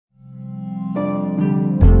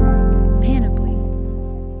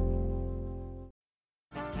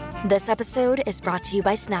This episode is brought to you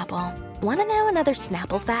by Snapple. Want to know another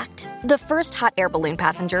Snapple fact? The first hot air balloon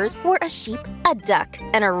passengers were a sheep, a duck,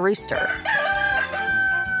 and a rooster.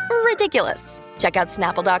 Ridiculous. Check out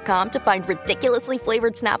Snapple.com to find ridiculously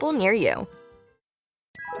flavored Snapple near you.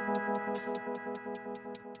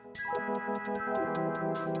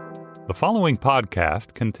 The following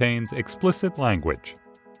podcast contains explicit language.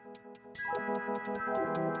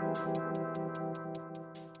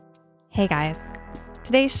 Hey guys.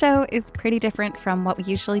 Today's show is pretty different from what we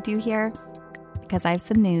usually do here because I have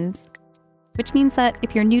some news, which means that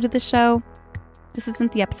if you're new to the show, this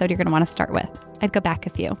isn't the episode you're going to want to start with. I'd go back a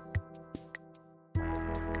few.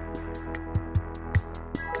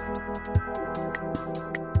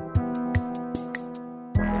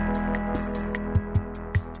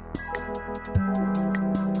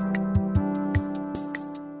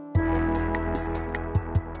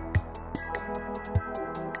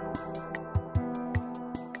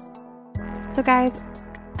 So guys,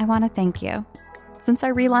 I want to thank you. Since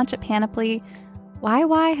our relaunch at Panoply,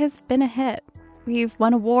 YY has been a hit. We've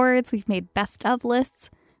won awards, we've made best of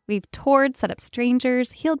lists, we've toured, set up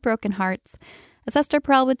strangers, healed broken hearts. As Esther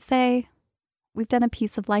Perel would say, we've done a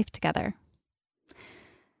piece of life together.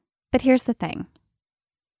 But here's the thing.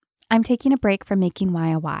 I'm taking a break from making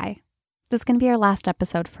YOY. This is going to be our last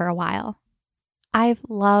episode for a while. I've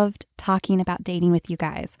loved talking about dating with you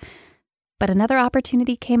guys. But another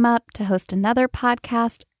opportunity came up to host another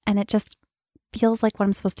podcast, and it just feels like what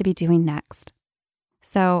I'm supposed to be doing next.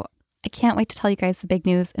 So I can't wait to tell you guys the big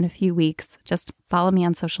news in a few weeks. Just follow me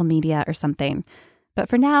on social media or something. But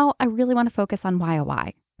for now, I really want to focus on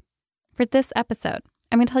YOY. For this episode,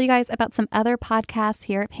 I'm going to tell you guys about some other podcasts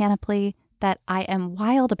here at Panoply that I am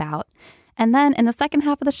wild about. And then in the second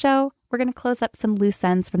half of the show, we're going to close up some loose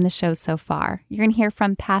ends from the show so far. You're going to hear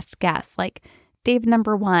from past guests like Dave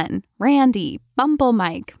Number One, Randy, Bumble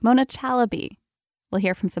Mike, Mona Chalabi. We'll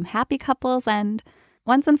hear from some happy couples, and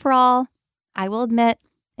once and for all, I will admit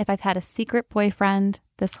if I've had a secret boyfriend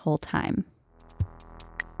this whole time.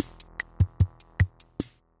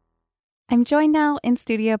 I'm joined now in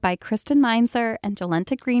studio by Kristen Meinzer and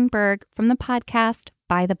Jolenta Greenberg from the podcast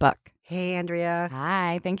By the Book. Hey, Andrea.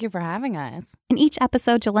 Hi, thank you for having us. In each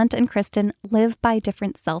episode, Jolenta and Kristen live by a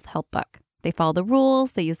different self-help book. They follow the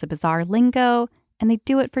rules, they use the bizarre lingo, and they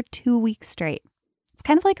do it for 2 weeks straight. It's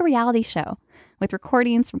kind of like a reality show, with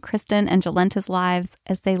recordings from Kristen and Jolenta's lives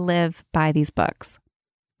as they live by these books.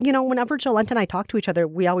 You know, whenever Jolenta and I talk to each other,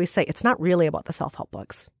 we always say it's not really about the self-help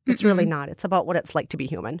books. It's really not. It's about what it's like to be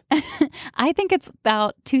human. I think it's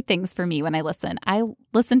about two things for me when I listen. I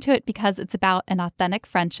listen to it because it's about an authentic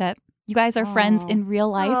friendship. You guys are friends in real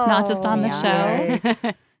life, not just on the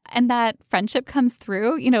show. And that friendship comes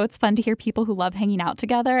through. You know, it's fun to hear people who love hanging out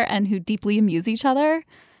together and who deeply amuse each other.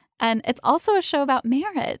 And it's also a show about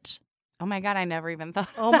marriage. Oh my God, I never even thought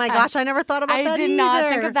Oh my gosh, I never thought about that I did either. not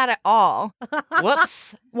think of that at all.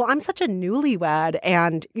 Whoops. Well, I'm such a newlywed,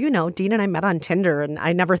 and, you know, Dean and I met on Tinder, and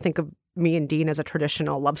I never think of me and Dean as a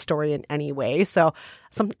traditional love story in any way. So,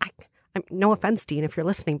 no offense, Dean, if you're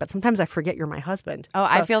listening, but sometimes I forget you're my husband. Oh,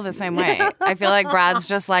 I feel the same way. I feel like Brad's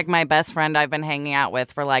just like my best friend I've been hanging out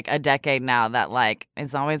with for like a decade now that like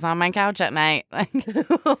is always on my couch at night.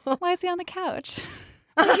 Why is he on the couch?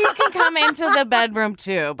 He can come into the bedroom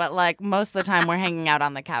too, but like most of the time we're hanging out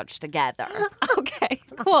on the couch together. Okay,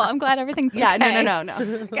 cool. I'm glad everything's okay. Yeah, no.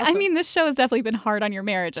 I mean, this show has definitely been hard on your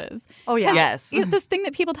marriages. Oh, yeah. Yes. You know, this thing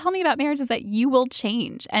that people tell me about marriage is that you will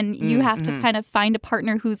change and you have to kind of find a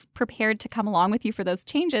partner who's prepared to come along with you for those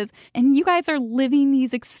changes. And you guys are living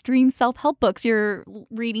these extreme self-help books. You're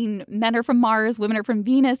reading Men Are From Mars, Women Are From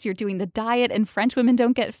Venus. You're doing the diet and French Women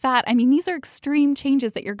Don't Get Fat. I mean, these are extreme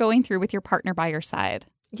changes that you're going through with your partner by your side.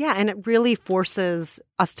 Yeah, and it really forces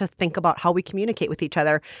us to think about how we communicate with each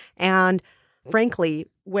other. And frankly,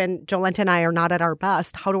 when Jolenta and I are not at our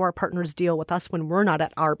best, how do our partners deal with us when we're not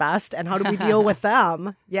at our best? And how do we deal with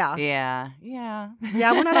them? Yeah. Yeah,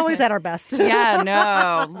 We're not always at our best. Yeah,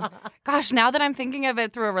 no. Gosh, now that I'm thinking of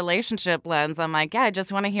it through a relationship lens, I'm like, yeah, I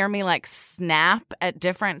just want to hear me like snap at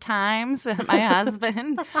different times at my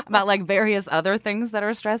husband about like various other things that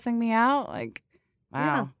are stressing me out. Like,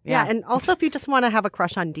 wow. Yeah. And also if you just want to have a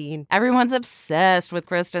crush on Dean. Everyone's obsessed with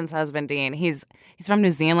Kristen's husband, Dean. He's from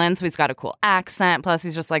New Zealand, so he's got a cool accent. Plus,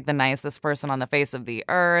 he's just like the nicest person on the face of the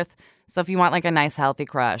earth. So if you want like a nice, healthy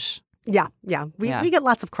crush. Yeah. We get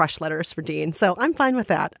lots of crush letters for Dean, so I'm fine with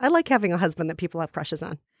that. I like having a husband that people have crushes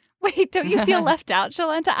on. Wait, don't you feel left out,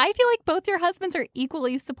 Jolenta? I feel like both your husbands are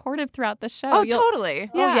equally supportive throughout the show. Oh,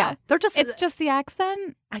 totally. Yeah. Oh, yeah. It's just the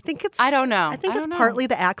accent? I think it's... I don't know. I think it's partly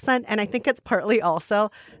the accent, and I think it's partly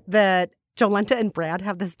also that Jolenta and Brad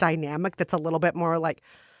have this dynamic that's a little bit more like,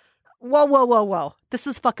 whoa. This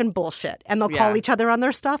is fucking bullshit. And they'll call Yeah. each other on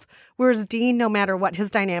their stuff. Whereas Dean, no matter what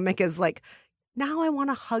his dynamic is like, now I want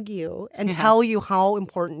to hug you and tell you how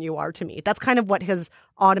important you are to me. That's kind of what his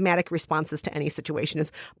automatic responses to any situation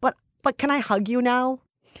is. But can I hug you now?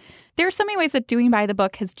 There are so many ways that doing by the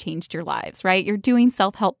book has changed your lives, right? You're doing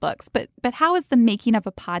self-help books, but how has the making of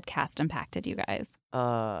a podcast impacted you guys?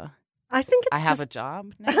 I think it's I have just a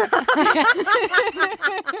job now.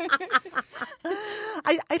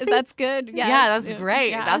 I think That's good. Yeah, Yeah, that's great.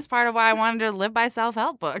 Yeah. That's part of why I wanted to live by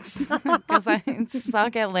self-help books because I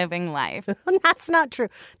suck at living life. that's not true.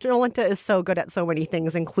 Jolenta is so good at so many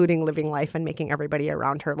things, including living life and making everybody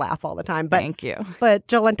around her laugh all the time. But Thank you. But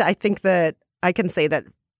Jolenta, I think that I can say that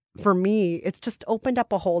for me, it's just opened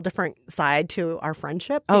up a whole different side to our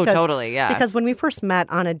friendship. Oh, totally, yeah. Because when we first met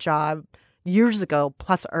on a job years ago,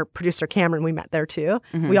 plus our producer Cameron, we met there too.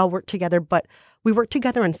 Mm-hmm. We all worked together, but we worked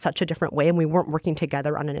together in such a different way, and we weren't working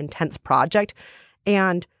together on an intense project.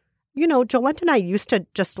 And, you know, Jolenta and I used to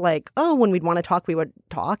just like, when we'd want to talk, we would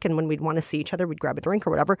talk. And when we'd want to see each other, we'd grab a drink or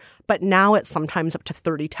whatever. But now it's sometimes up to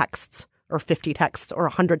 30 texts or 50 texts or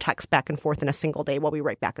 100 texts back and forth in a single day while we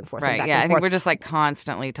write back and forth. Right, and back yeah. and I forth think we're just like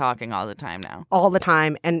constantly talking all the time now. all the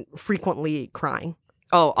time and frequently crying.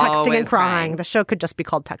 Oh, Texting always and crying. The show could just be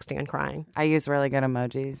called Texting and Crying. I use really good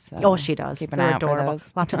emojis. So Oh, she does. Keep an They're eye out for adorable.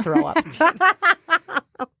 those. Lots of throw up.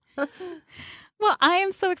 Well, I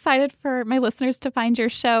am so excited for my listeners to find your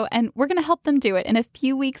show, and we're going to help them do it. In a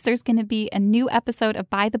few weeks, there's going to be a new episode of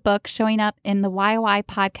By the Book showing up in the YOI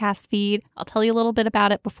podcast feed. I'll tell you a little bit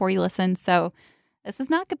about it before you listen. So this is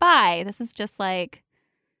not goodbye. This is just like,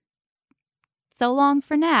 so long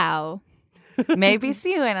for now. Maybe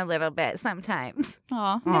see you in a little bit sometimes.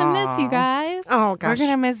 Aw, I'm going to miss you guys. Oh, We're gosh.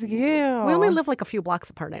 going to miss you. We only live like a few blocks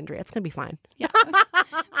apart, Andrea. It's going to be fine. Yeah.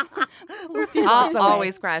 I'll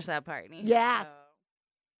always crash that party. Yes.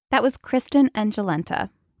 That was Kristen and Jolenta.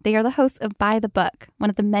 They are the hosts of By the Book, one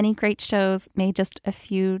of the many great shows made just a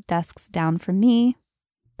few desks down from me,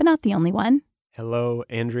 but not the only one. Hello,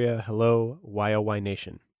 Andrea. Hello, YOY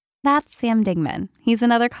Nation. That's Sam Dingman. He's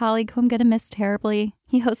another colleague who I'm going to miss terribly.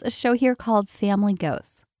 He hosts a show here called Family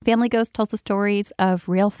Ghosts. Family Ghosts tells the stories of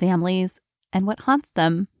real families and what haunts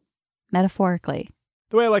them metaphorically.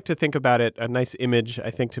 The way I like to think about it, a nice image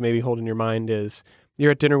I think to maybe hold in your mind is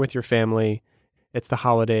you're at dinner with your family. It's the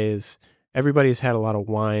holidays. Everybody's had a lot of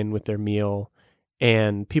wine with their meal,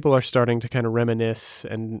 and people are starting to kind of reminisce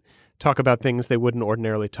and talk about things they wouldn't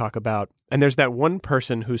ordinarily talk about. And there's that one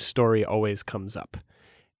person whose story always comes up.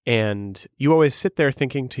 And you always sit there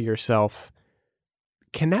thinking to yourself,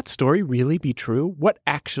 can that story really be true? What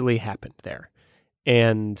actually happened there?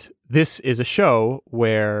 And this is a show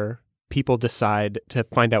where people decide to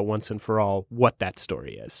find out once and for all what that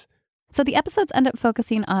story is. So the episodes end up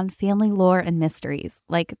focusing on family lore and mysteries,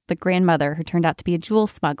 like the grandmother who turned out to be a jewel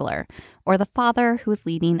smuggler, or the father who was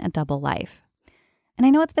leading a double life. And I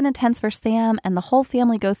know it's been intense for Sam and the whole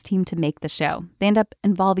Family Ghost team to make the show. They end up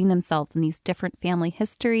involving themselves in these different family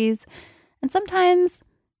histories, and sometimes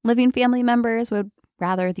living family members would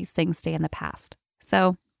rather these things stay in the past.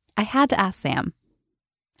 So I had to ask Sam,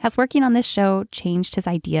 has working on this show changed his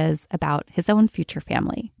ideas about his own future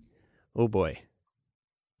family? Oh boy.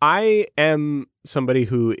 I am somebody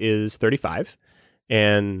who is 35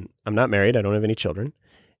 and I'm not married. I don't have any children.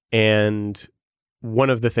 And one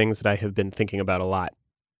of the things that I have been thinking about a lot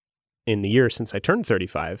in the year since I turned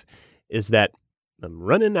 35 is that I'm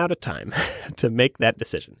running out of time to make that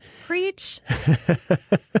decision. Preach.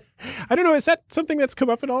 I don't know. Is that something that's come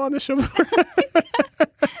up at all on the show before?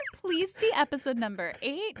 Please see episode number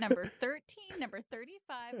 8, number 13, number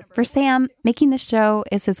 35. For Sam, making the show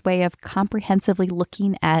is his way of comprehensively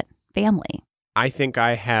looking at family. I think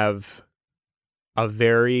I have a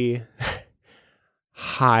very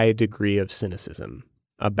high degree of cynicism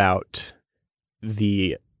about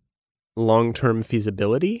the long-term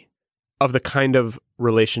feasibility of the kind of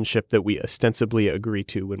relationship that we ostensibly agree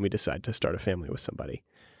to when we decide to start a family with somebody.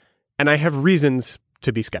 And I have reasons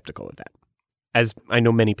to be skeptical of that, as I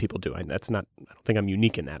know many people do. I don't think I'm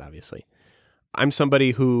unique in that, obviously. I'm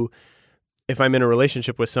somebody who, if I'm in a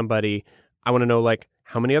relationship with somebody, I want to know, like,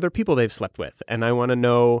 how many other people they've slept with. And I want to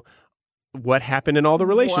know what happened in all the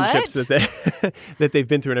relationships that they've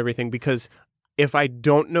been through and everything. Because if I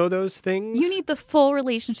don't know those things... You need the full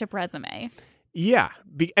relationship resume. Yeah.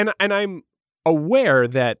 And I'm aware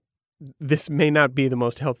that this may not be the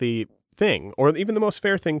most healthy thing or even the most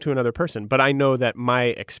fair thing to another person. But I know that my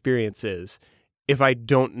experience is if I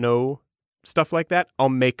don't know stuff like that, I'll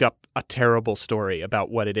make up a terrible story about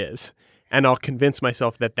what it is. And I'll convince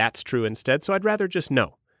myself that that's true instead. So I'd rather just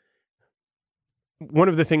know. one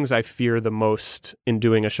of the things I fear the most in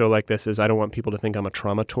doing a show like this is I don't want people to think I'm a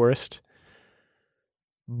trauma tourist.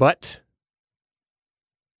 But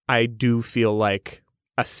I do feel like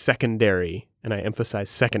a secondary, and I emphasize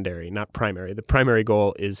secondary, not primary. The primary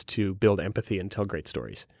goal is to build empathy and tell great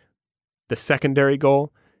stories. The secondary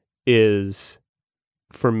goal is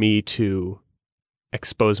for me to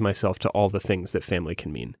expose myself to all the things that family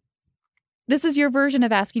can mean. This is your version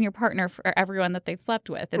of asking your partner for everyone that they've slept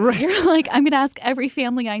with. Right. You're like, I'm going to ask every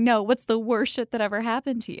family I know, what's the worst shit that ever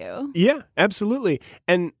happened to you? Yeah, absolutely.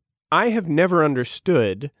 And I have never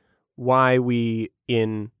understood why we,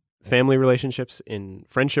 in family relationships, in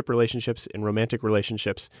friendship relationships, in romantic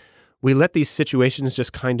relationships, we let these situations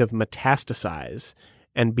just kind of metastasize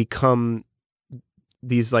and become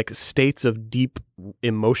these like states of deep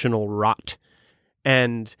emotional rot.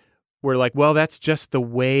 And we're like, well, that's just the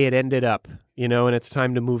way it ended up, and it's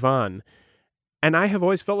time to move on. And I have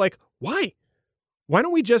always felt like, why? Why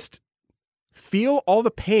don't we just feel all the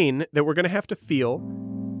pain that we're going to have to feel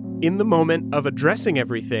in the moment of addressing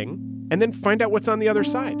everything and then find out what's on the other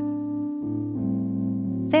side?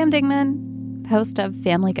 Sam Dingman, host of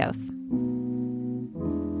Family Ghosts.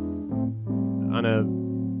 On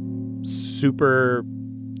a super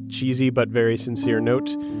cheesy but very sincere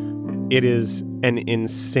note, it is an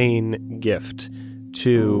insane gift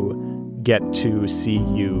to get to see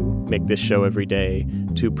you make this show every day,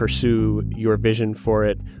 to pursue your vision for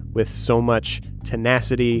it with so much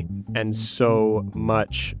tenacity and so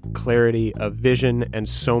much clarity of vision and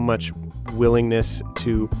so much willingness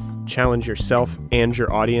to challenge yourself and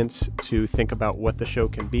your audience to think about what the show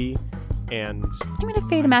can be. And I'm going to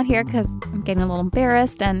fade him out here because I'm getting a little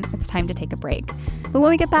embarrassed and it's time to take a break. But when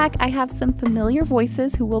we get back, I have some familiar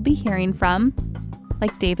voices who we'll be hearing from,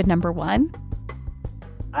 like David number 1.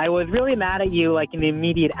 I was really mad at you, like, in the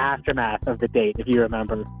immediate aftermath of the date, if you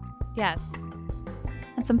remember. Yes.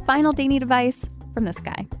 And some final dating advice from this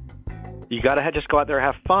guy. You got to just go out there and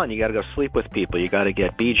have fun. You got to go sleep with people. You got to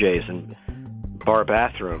get BJs and bar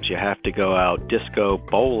bathrooms. You have to go out disco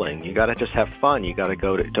bowling. You got to just have fun. You got to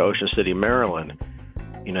go to Ocean City, Maryland.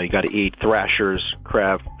 You got to eat Thrasher's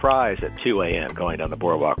crab fries at 2 a.m. going down the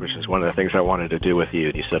boardwalk, which is one of the things I wanted to do with you.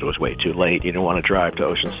 And you said it was way too late. You didn't want to drive to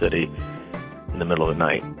Ocean City in the middle of the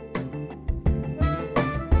night.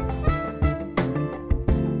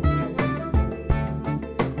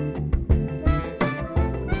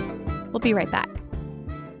 We'll be right back.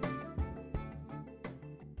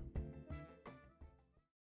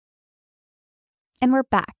 And we're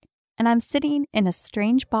back, and I'm sitting in a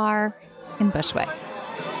strange bar in Bushwick.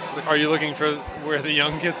 Are you looking for where the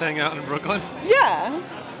young kids hang out in Brooklyn? Yeah.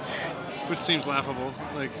 Which seems laughable.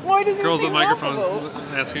 Like, why does it girls seem with microphones laughable?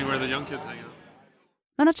 asking where the young kids hang out.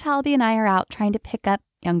 Mona Chalabi and I are out trying to pick up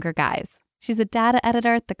younger guys. She's a data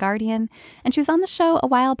editor at The Guardian, and she was on the show a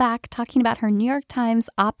while back talking about her New York Times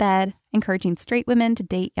op-ed encouraging straight women to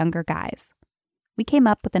date younger guys. We came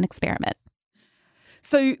up with an experiment.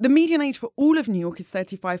 So the median age for all of New York is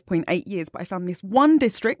 35.8 years, but I found this one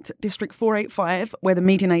district, District 485, where the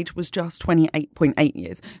median age was just 28.8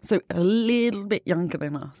 years. So a little bit younger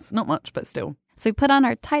than us. Not much, but still. So we put on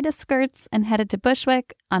our tightest skirts and headed to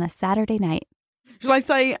Bushwick on a Saturday night. Shall I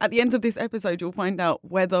say, at the end of this episode, you'll find out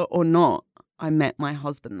whether or not I met my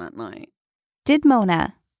husband that night. Did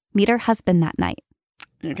Mona meet her husband that night?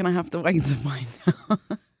 You're going to have to wait to find out.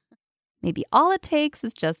 Maybe all it takes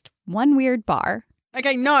is just one weird bar.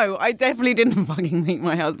 Okay, no, I definitely didn't fucking meet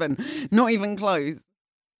my husband. Not even close.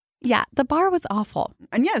 Yeah, the bar was awful.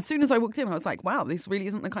 And yeah, as soon as I walked in, I was like, wow, this really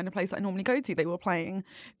isn't the kind of place I normally go to. They were playing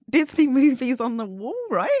Disney movies on the wall,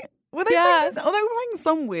 right? Were they playing this? Oh, they were playing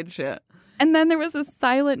some weird shit. And then there was a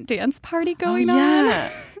silent dance party going on.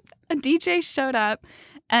 A DJ showed up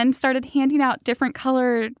and started handing out different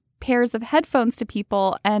colored pairs of headphones to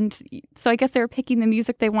people. And so I guess they were picking the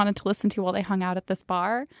music they wanted to listen to while they hung out at this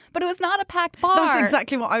bar. But it was not a packed bar. That's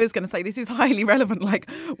exactly what I was going to say. This is highly relevant. Like,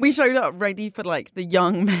 we showed up ready for like the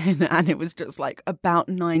young men, and it was just like about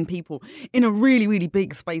 9 people in a really, really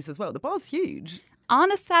big space as well. The bar's huge.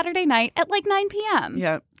 On a Saturday night at like 9 p.m.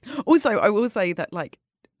 Yeah. Also, I will say that like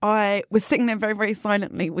I was sitting there very, very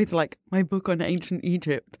silently with like my book on ancient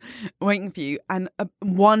Egypt waiting for you. And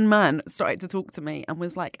one man started to talk to me and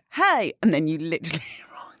was like, hey, and then you literally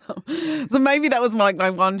rolled up. So maybe that was my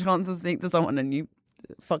one chance to speak to someone and you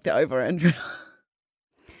fucked it over, Andrew.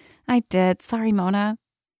 I did. Sorry, Mona.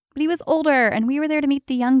 But he was older and we were there to meet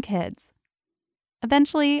the young kids.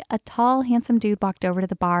 Eventually, a tall, handsome dude walked over to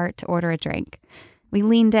the bar to order a drink. We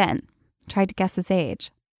leaned in, tried to guess his age.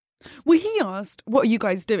 Well, he asked, what are you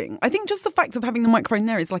guys doing? I think just the fact of having the microphone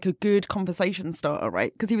there is like a good conversation starter,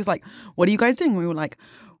 right? Because he was like, what are you guys doing? We were like,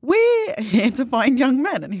 we're here to find young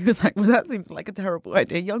men. And he was like, well, that seems like a terrible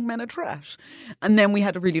idea. Young men are trash. And then we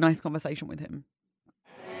had a really nice conversation with him.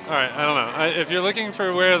 All right, I don't know. If you're looking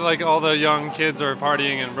for where like all the young kids are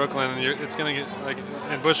partying in Brooklyn, it's gonna get like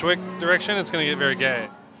in Bushwick direction. It's gonna get very gay.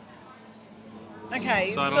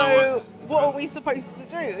 Okay, so what are we supposed to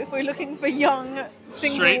do if we're looking for young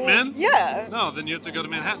single... Straight men? Yeah. No, then you have to go to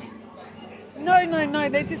Manhattan. No,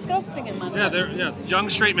 they're disgusting in Manhattan. Yeah, young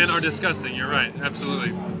straight men are disgusting. You're right,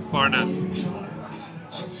 absolutely, bar none.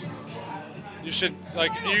 You should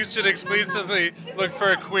exclusively look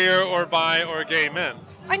for queer or bi or gay men.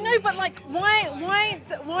 I know, but like, why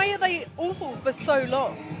are they awful for so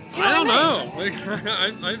long? Do you know I don't what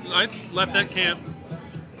I mean? know. I left that camp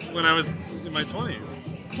when I was in my 20s.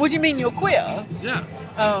 What do you mean, you're queer? Yeah.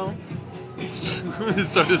 Oh.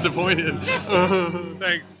 So disappointed.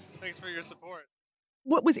 Thanks for your support.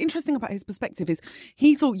 What was interesting about his perspective is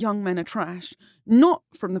he thought young men are trash, not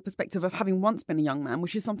from the perspective of having once been a young man,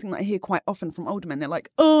 which is something that I hear quite often from older men. They're like,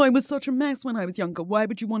 oh, I was such a mess when I was younger. Why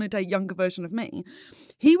would you want to date a younger version of me?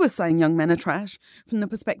 He was saying young men are trash from the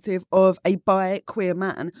perspective of a bi queer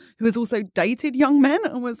man who has also dated young men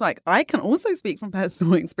and was like, I can also speak from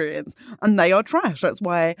personal experience and they are trash. That's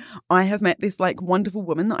why I have met this like wonderful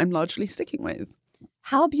woman that I'm largely sticking with.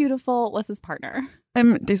 How beautiful was his partner?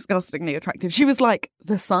 Disgustingly attractive. She was like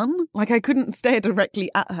the sun. Like I couldn't stare directly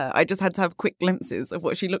at her. I just had to have quick glimpses of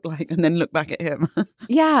what she looked like and then look back at him.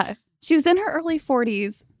 Yeah, she was in her early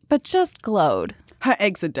 40s, but just glowed. Her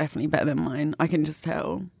eggs are definitely better than mine. I can just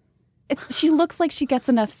tell. She looks like she gets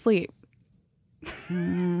enough sleep.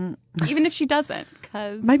 Even if she doesn't,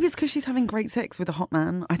 because... Maybe it's because she's having great sex with a hot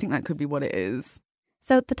man. I think that could be what it is.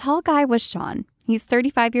 So the tall guy was Sean. He's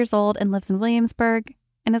 35 years old and lives in Williamsburg,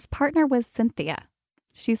 and his partner was Cynthia.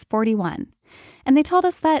 She's 41. And they told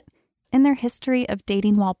us that in their history of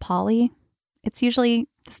dating while poly, it's usually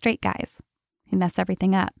the straight guys who mess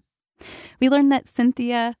everything up. We learned that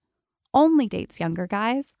Cynthia only dates younger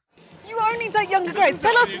guys. You only date younger guys.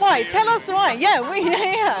 Tell us why. Tell us why. Yeah.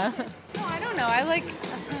 No, I don't know. I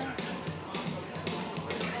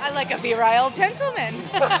like a virile gentleman.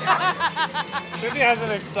 Cynthia has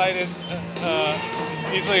an excited,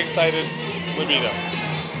 easily excited libido.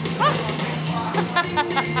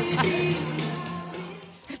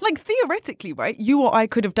 Like theoretically, right? You or I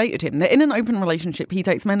could have dated him. They're in an open relationship. He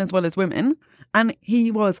dates men as well as women. And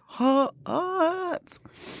he was hot.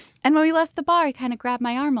 And when we left the bar, he kind of grabbed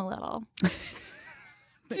my arm a little.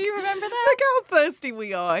 Do you remember that? Look how thirsty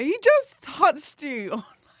we are. He just touched you.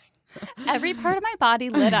 Every part of my body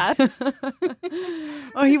lit up.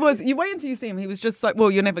 Oh, he was. You wait until you see him. He was just like, well,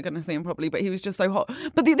 you're never going to see him properly, but he was just so hot.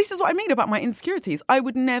 But this is what I mean about my insecurities. I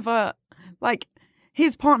would never, like,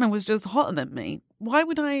 his partner was just hotter than me. Why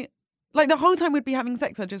would I, like, the whole time we'd be having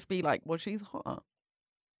sex, I'd just be like, well, she's hot.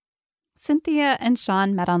 Cynthia and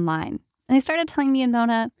Sean met online, and they started telling me and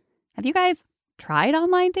Mona, have you guys tried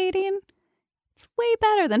online dating? It's way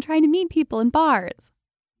better than trying to meet people in bars.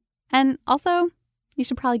 And also, you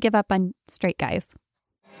should probably give up on straight guys.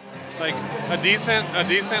 Like a decent,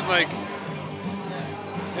 like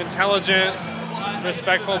intelligent,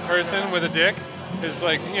 respectful person with a dick is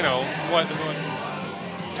like, you know, what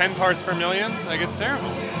 10 parts per million? Like it's terrible.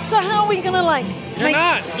 So how are we gonna like? You're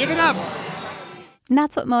not. Give it up. And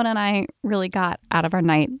that's what Mona and I really got out of our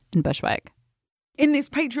night in Bushwick. In this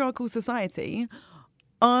patriarchal society,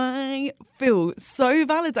 I feel so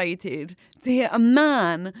validated to hear a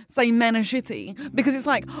man say men are shitty because it's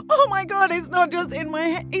like, oh my God, it's not just in my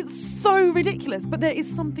head. It's so ridiculous. But there is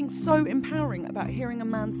something so empowering about hearing a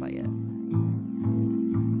man say it.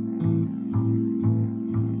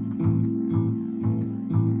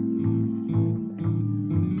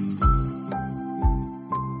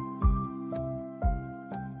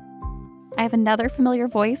 I have another familiar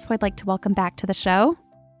voice who I'd like to welcome back to the show.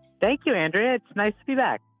 Thank you, Andrea. It's nice to be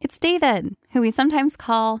back. It's David, who we sometimes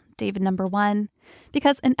call David number 1,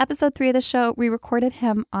 because in episode 3 of the show, we recorded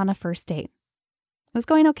him on a first date. It was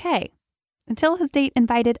going okay, until his date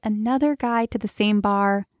invited another guy to the same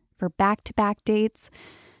bar for back-to-back dates,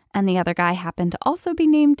 and the other guy happened to also be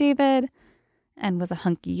named David and was a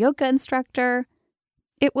hunky yoga instructor.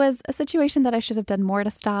 It was a situation that I should have done more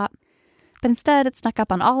to stop, but instead it snuck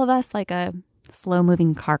up on all of us like a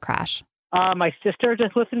slow-moving car crash. My sister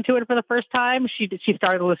just listened to it for the first time. She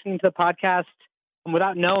started listening to the podcast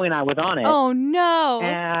without knowing I was on it. Oh, no.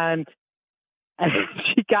 And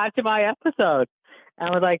she got to my episode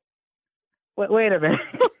and was like, wait a minute.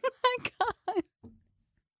 Oh, my God.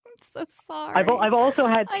 so sorry. I've also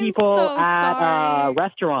had I'm people so at sorry.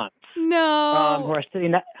 restaurants No. who are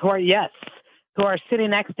sitting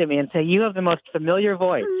next to me and say, "You have the most familiar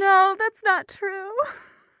voice." No, that's not true.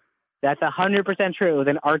 That's 100% true. It was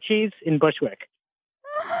in Archie's in Bushwick.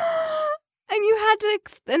 And you had to,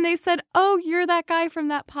 and they said, "Oh, you're that guy from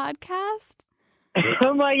that podcast?"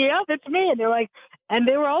 I'm like, "Yep, it's me." And they're like, and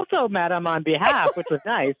they were also mad I'm on behalf, which was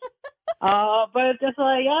nice. But it's just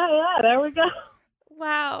like, yeah, there we go.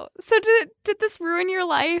 Wow. So did this ruin your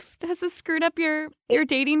life? Has this screwed up your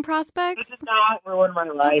dating prospects? This does not ruin my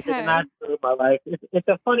life. Okay. It did not ruin my life. It's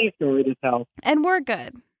a funny story to tell. And we're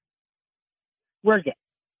good. We're good.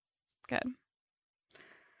 Good.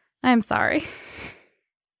 I'm sorry.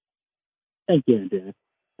 Thank you, Andrea.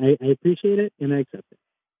 I appreciate it and I accept it.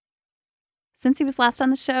 Since he was last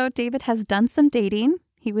on the show, David has done some dating.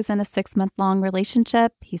 He was in a 6-month-long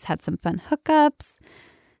relationship. He's had some fun hookups,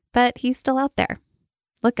 but he's still out there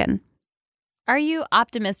looking. Are you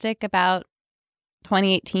optimistic about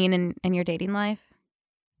 2018 and your dating life?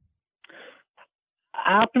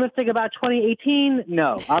 Optimistic about 2018?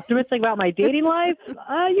 No. Optimistic about my dating life?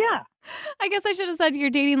 Yeah. I guess I should have said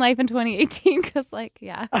your dating life in 2018 because,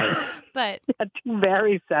 yeah. But two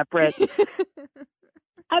very separate.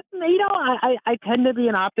 I tend to be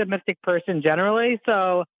an optimistic person generally,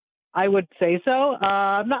 so I would say so.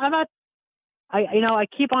 I'm not. I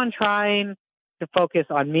keep on trying to focus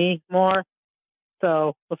on me more.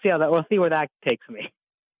 So we'll see where that takes me.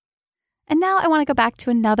 And now I want to go back to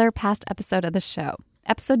another past episode of the show,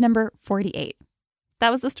 episode number 48.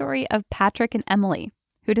 That was the story of Patrick and Emily,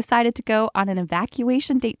 who decided to go on an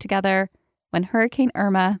evacuation date together when Hurricane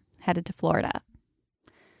Irma headed to Florida.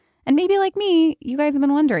 And maybe like me, you guys have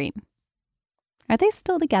been wondering, are they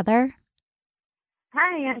still together?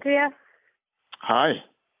 Hi, Andrea. Hi.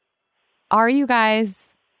 Are you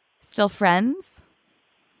guys still friends?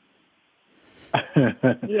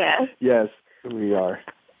 Yes. Yes, we are.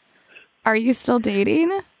 Are you still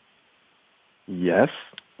dating? Yes.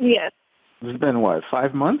 Yes. It's been,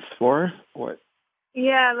 5 months? 4? What?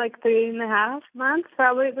 Yeah, like 3.5 months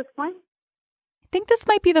probably at this point. I think this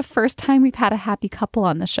might be the first time we've had a happy couple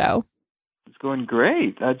on the show. It's going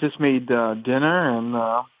great. I just made dinner, and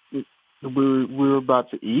we were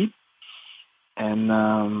about to eat. And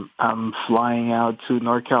I'm flying out to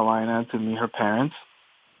North Carolina to meet her parents.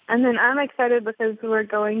 And then I'm excited because we're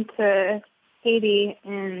going to Haiti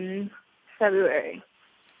in February.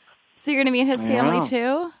 So you're going to meet his family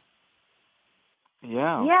too?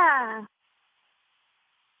 Yeah. Yeah.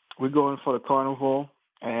 We're going for the carnival,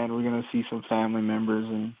 and we're going to see some family members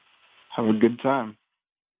and have a good time.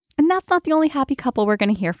 And that's not the only happy couple we're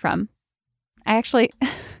going to hear from. I actually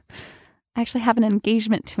have an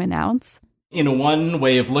engagement to announce. In one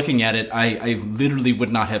way of looking at it, I literally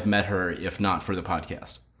would not have met her if not for the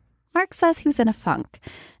podcast. Mark says he was in a funk.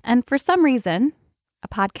 And for some reason, a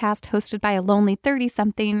podcast hosted by a lonely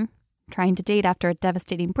 30-something trying to date after a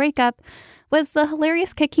devastating breakup was the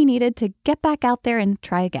hilarious kick he needed to get back out there and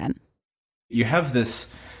try again. You have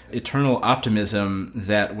this eternal optimism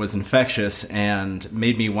that was infectious and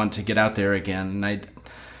made me want to get out there again. And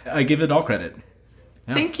I give it all credit.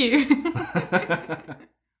 Yeah. Thank you.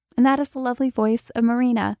 And that is the lovely voice of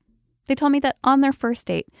Marina. They told me that on their first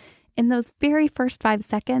date, in those very first 5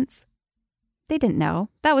 seconds, they didn't know.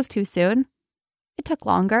 That was too soon. It took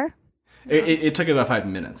longer. It took about 5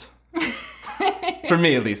 minutes. For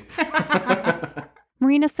me, at least.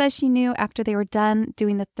 Marina says she knew after they were done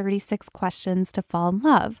doing the 36 questions to fall in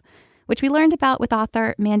love, which we learned about with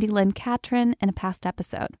author Mandy Lynn Catron in a past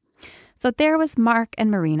episode. So there was Mark and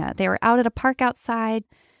Marina. They were out at a park outside,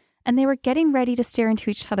 and they were getting ready to stare into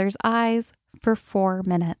each other's eyes for 4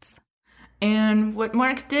 minutes. And what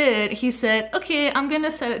Mark did, he said, okay, I'm going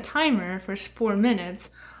to set a timer for 4 minutes.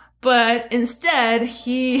 But instead,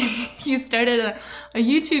 he started a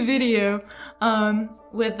YouTube video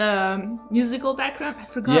with a musical background. I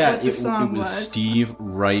forgot what the song was. It was Steve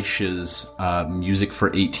Reich's Music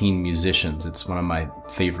for 18 Musicians. It's one of my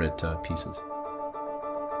favorite pieces.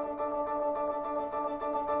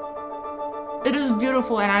 It is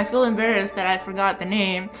beautiful, and I feel embarrassed that I forgot the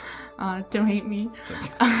name. Don't hate me.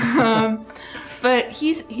 But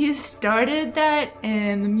he started that,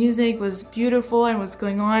 and the music was beautiful and was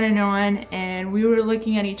going on, and we were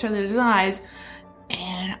looking at each other's eyes,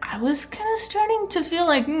 and I was kind of starting to feel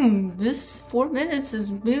like, this 4 minutes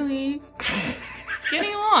is really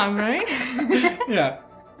getting long, right? Yeah.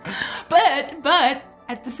 But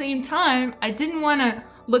at the same time, I didn't want to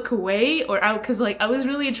look away or out because I was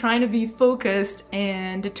really trying to be focused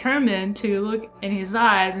and determined to look in his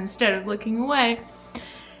eyes instead of looking away.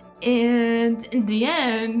 And in the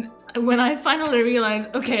end, when I finally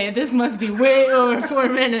realized, okay, this must be way over 4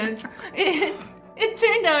 minutes, it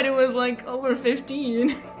turned out it was like over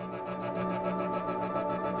 15.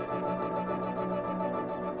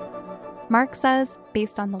 Mark says,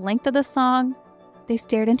 based on the length of the song, they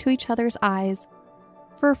stared into each other's eyes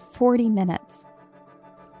for 40 minutes.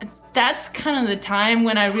 That's kind of the time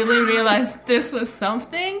when I really realized this was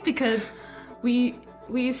something, because we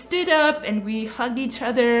stood up and we hugged each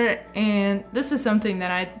other, and this is something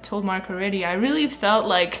that I told Mark already. I really felt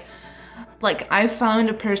like I found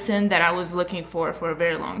a person that I was looking for a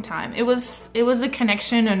very long time. It was a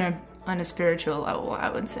connection on a spiritual level, I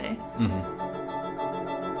would say. Mm-hmm.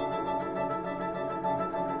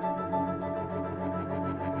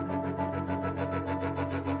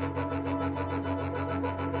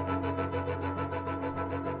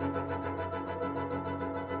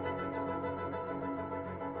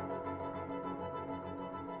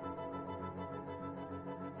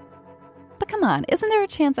 But come on, isn't there a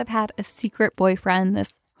chance I've had a secret boyfriend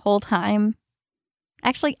this whole time? I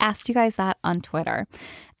actually asked you guys that on Twitter,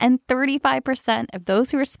 and 35% of those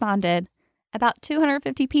who responded, about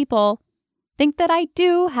 250 people, think that I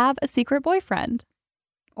do have a secret boyfriend.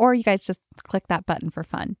 Or you guys just click that button for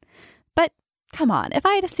fun. But come on, if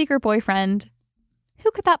I had a secret boyfriend, who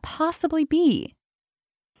could that possibly be?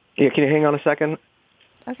 Yeah, can you hang on a second?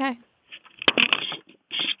 Okay.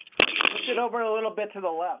 Push it over a little bit to the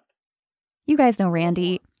left. You guys know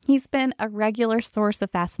Randy. He's been a regular source of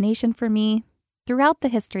fascination for me throughout the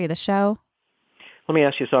history of the show. Let me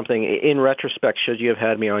ask you something. In retrospect, should you have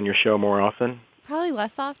had me on your show more often? Probably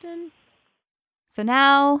less often. So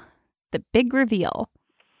now, the big reveal.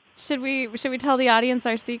 Should we tell the audience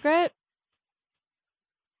our secret?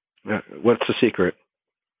 What's the secret?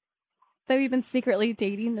 That we've been secretly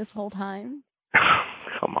dating this whole time.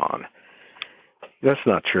 Come on. That's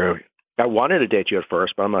not true. I wanted to date you at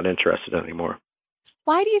first, but I'm not interested anymore.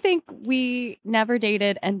 Why do you think we never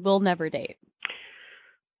dated and will never date?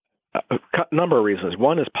 A number of reasons.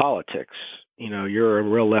 One is politics. You know, you're a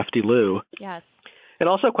real lefty-Lou. Yes. And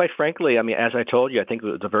also, quite frankly, I mean, as I told you, I think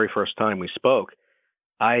the very first time we spoke,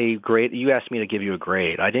 you asked me to give you a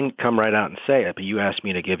grade. I didn't come right out and say it, but you asked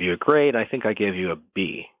me to give you a grade. I think I gave you a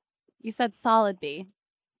B. You said solid B.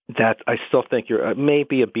 I still think you're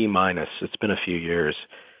maybe a B minus. It's been a few years.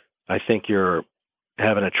 I think you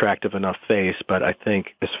have an attractive enough face, but I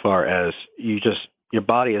think as far as your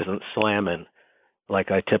body isn't slamming like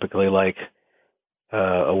I typically like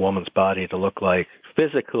a woman's body to look like.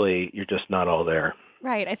 Physically, you're just not all there.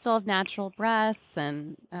 Right. I still have natural breasts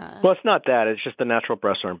and... Well, it's not that. It's just the natural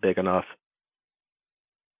breasts aren't big enough.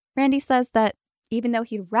 Randy says that even though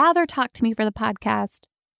he'd rather talk to me for the podcast,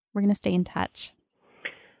 we're going to stay in touch.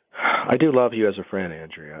 I do love you as a friend,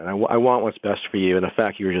 Andrea, and I want what's best for you, and the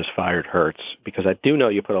fact you were just fired hurts, because I do know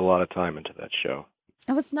you put a lot of time into that show.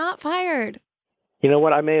 I was not fired. You know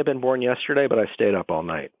what? I may have been born yesterday, but I stayed up all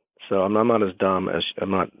night. So I'm not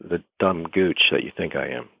the dumb gooch that you think I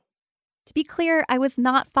am. To be clear, I was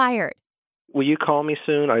not fired. Will you call me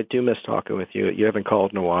soon? I do miss talking with you. You haven't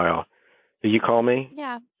called in a while. Will you call me?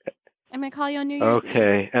 Yeah. I'm going to call you on New Year's Eve.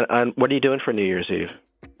 Okay. And what are you doing for New Year's Eve?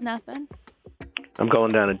 Nothing. I'm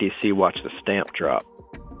going down to D.C. watch the stamp drop.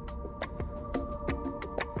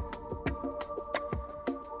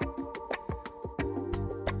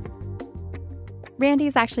 Randy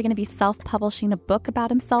is actually going to be self-publishing a book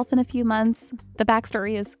about himself in a few months. The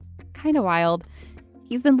backstory is kind of wild.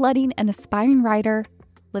 He's been letting an aspiring writer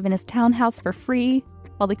live in his townhouse for free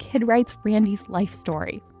while the kid writes Randy's life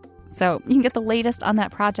story. So you can get the latest on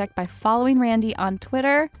that project by following Randy on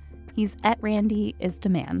Twitter. He's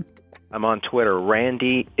 @RandyIsDaman. I'm on Twitter.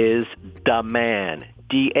 Randy is the man.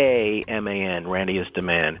 D-A-M-A-N. Randy is the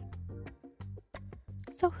man.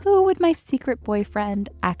 So who would my secret boyfriend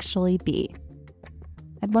actually be?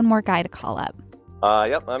 I had one more guy to call up.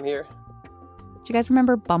 Yep, I'm here. Do you guys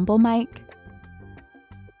remember Bumble Mike?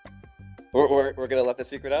 We're gonna let the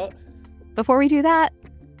secret out? Before we do that,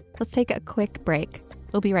 let's take a quick break.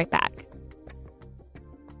 We'll be right back.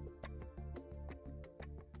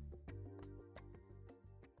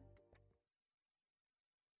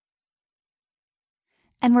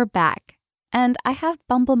 And we're back. And I have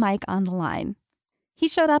Bumble Mike on the line. He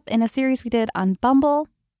showed up in a series we did on Bumble,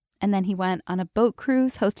 and then he went on a boat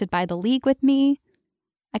cruise hosted by The League with me.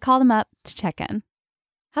 I called him up to check in.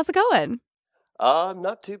 How's it going?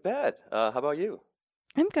 Not too bad. How about you?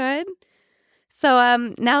 I'm good.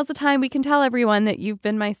 So now's the time we can tell everyone that you've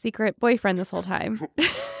been my secret boyfriend this whole time.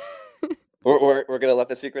 We're gonna let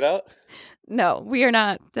the secret out? No, we are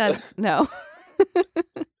not. No.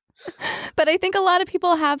 But I think a lot of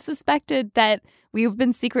people have suspected that we've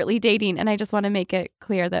been secretly dating, and I just want to make it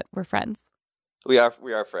clear that we're friends. We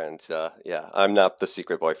are friends. Yeah, I'm not the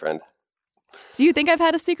secret boyfriend. Do you think I've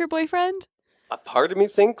had a secret boyfriend? A part of me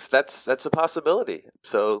thinks that's a possibility.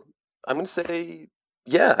 So I'm going to say,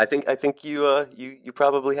 yeah, I think you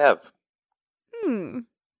probably have. You're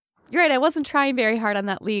right. I wasn't trying very hard on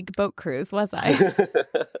that league boat cruise, was I?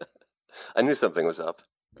 I knew something was up.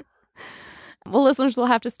 Well, listeners will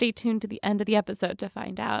have to stay tuned to the end of the episode to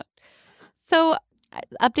find out. So,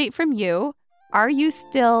 update from you. Are you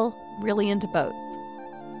still really into boats?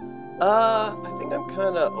 I think I'm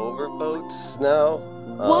kind of over boats now.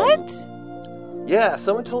 What? Yeah,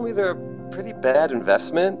 someone told me they're a pretty bad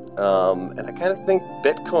investment, and I kind of think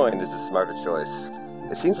Bitcoin is a smarter choice.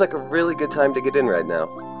 It seems like a really good time to get in right now.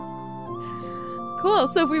 Cool.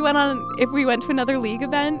 So if we went to another league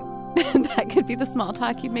event, that could be the small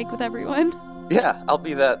talk you'd make with everyone. Yeah, I'll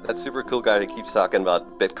be that super cool guy who keeps talking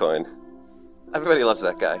about Bitcoin. Everybody loves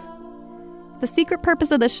that guy. The secret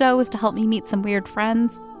purpose of the show is to help me meet some weird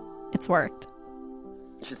friends. It's worked.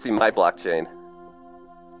 You should see my blockchain.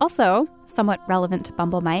 Also, somewhat relevant to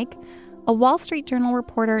Bumble Mike, a Wall Street Journal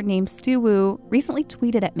reporter named Stu Wu recently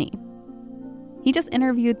tweeted at me. He just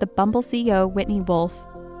interviewed the Bumble CEO, Whitney Wolfe,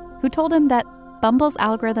 who told him that Bumble's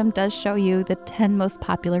algorithm does show you the 10 most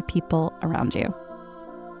popular people around you.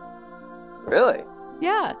 Really?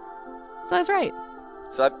 Yeah. So I was right.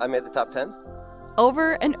 So I made the top 10?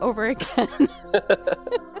 Over and over again.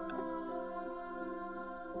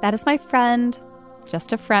 That is my friend,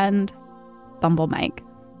 just a friend, Bumble Mike.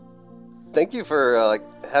 Thank you for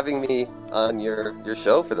having me on your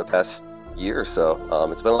show for the past year or so.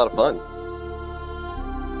 It's been a lot of fun.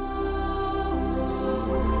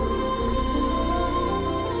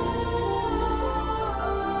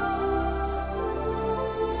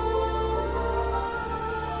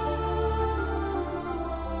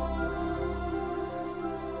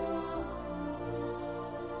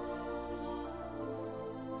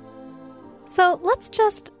 So let's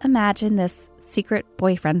just imagine this secret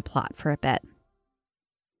boyfriend plot for a bit.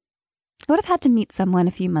 I would have had to meet someone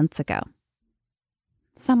a few months ago.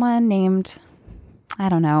 Someone named, I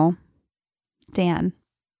don't know, Dan.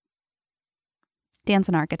 Dan's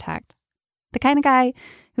an architect. The kind of guy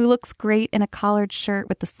who looks great in a collared shirt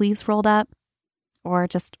with the sleeves rolled up, or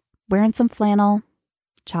just wearing some flannel,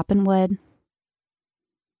 chopping wood.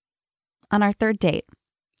 On our third date,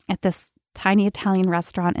 at this tiny Italian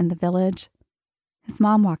restaurant in the village, his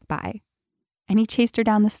mom walked by, and he chased her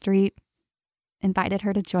down the street, invited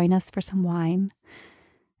her to join us for some wine,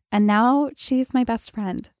 and now she's my best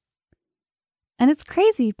friend. And it's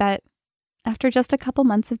crazy, but after just a couple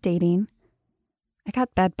months of dating, I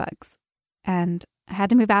got bed bugs, and I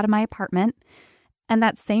had to move out of my apartment, and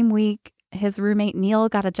that same week, his roommate Neil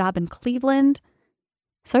got a job in Cleveland,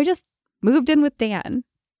 so I just moved in with Dan.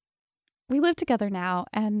 We live together now,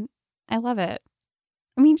 and I love it.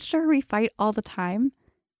 I mean, sure, we fight all the time,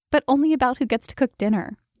 but only about who gets to cook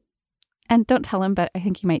dinner. And don't tell him, but I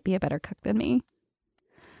think he might be a better cook than me.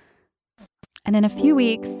 And in a few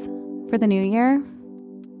weeks, for the new year,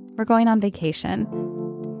 we're going on vacation.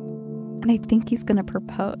 And I think he's going to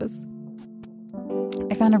propose.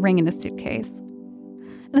 I found a ring in his suitcase.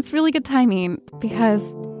 And it's really good timing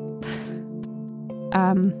because,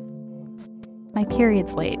 my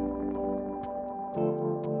period's late.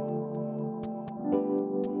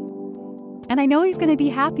 And I know he's going to be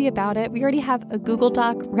happy about it. We already have a Google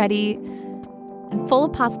Doc ready and full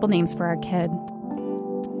of possible names for our kid.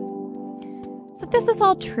 So if this was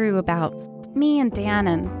all true about me and Dan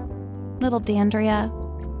and little Dandria,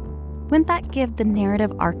 wouldn't that give the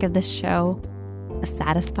narrative arc of this show a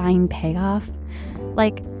satisfying payoff?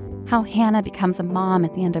 Like how Hannah becomes a mom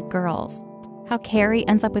at the end of Girls, how Carrie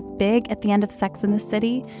ends up with Big at the end of Sex and the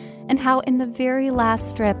City, and how in the very last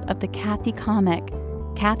strip of the Kathy comic,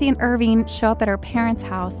 Kathy and Irving show up at her parents'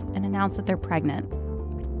 house and announce that they're pregnant.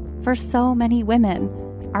 For so many women,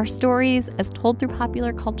 our stories, as told through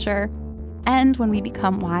popular culture, end when we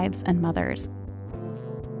become wives and mothers.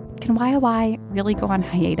 Can YOY really go on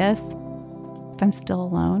hiatus if I'm still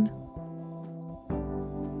alone?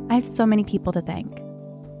 I have so many people to thank.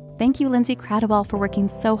 Thank you, Lindsay Cradwell, for working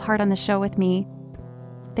so hard on the show with me.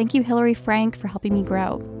 Thank you, Hillary Frank, for helping me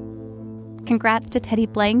grow. Congrats to Teddy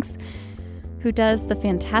Blanks, who does the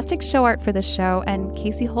fantastic show art for this show, and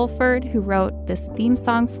Casey Holford, who wrote this theme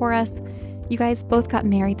song for us. You guys both got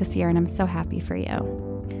married this year, and I'm so happy for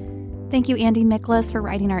you. Thank you, Andy Miklas, for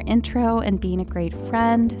writing our intro and being a great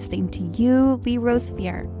friend. Same to you, Lee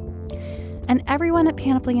Rosefier. And everyone at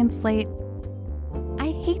Panoply and Slate,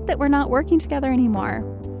 I hate that we're not working together anymore.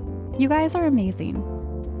 You guys are amazing.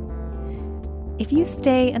 If you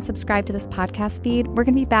stay and subscribe to this podcast feed, we're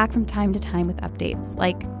going to be back from time to time with updates,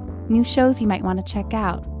 like new shows you might want to check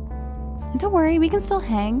out. And don't worry, we can still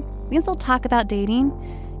hang. We can still talk about dating.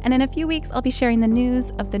 And in a few weeks, I'll be sharing the news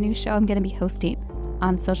of the new show I'm going to be hosting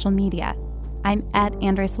on social media. I'm at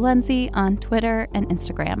Andrea Silenzi on Twitter and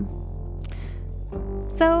Instagram.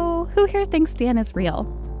 So, who here thinks Dan is real?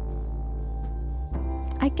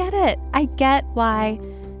 I get it. I get why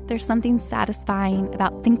there's something satisfying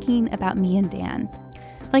about thinking about me and Dan.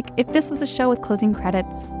 Like, if this was a show with closing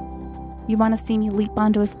credits, you want to see me leap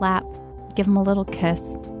onto his lap, give him a little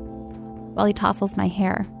kiss, while he tousles my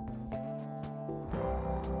hair.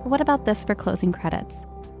 But what about this for closing credits?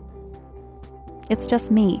 It's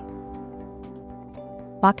just me,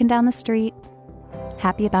 walking down the street,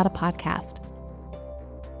 happy about a podcast.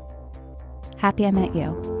 Happy I met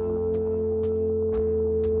you.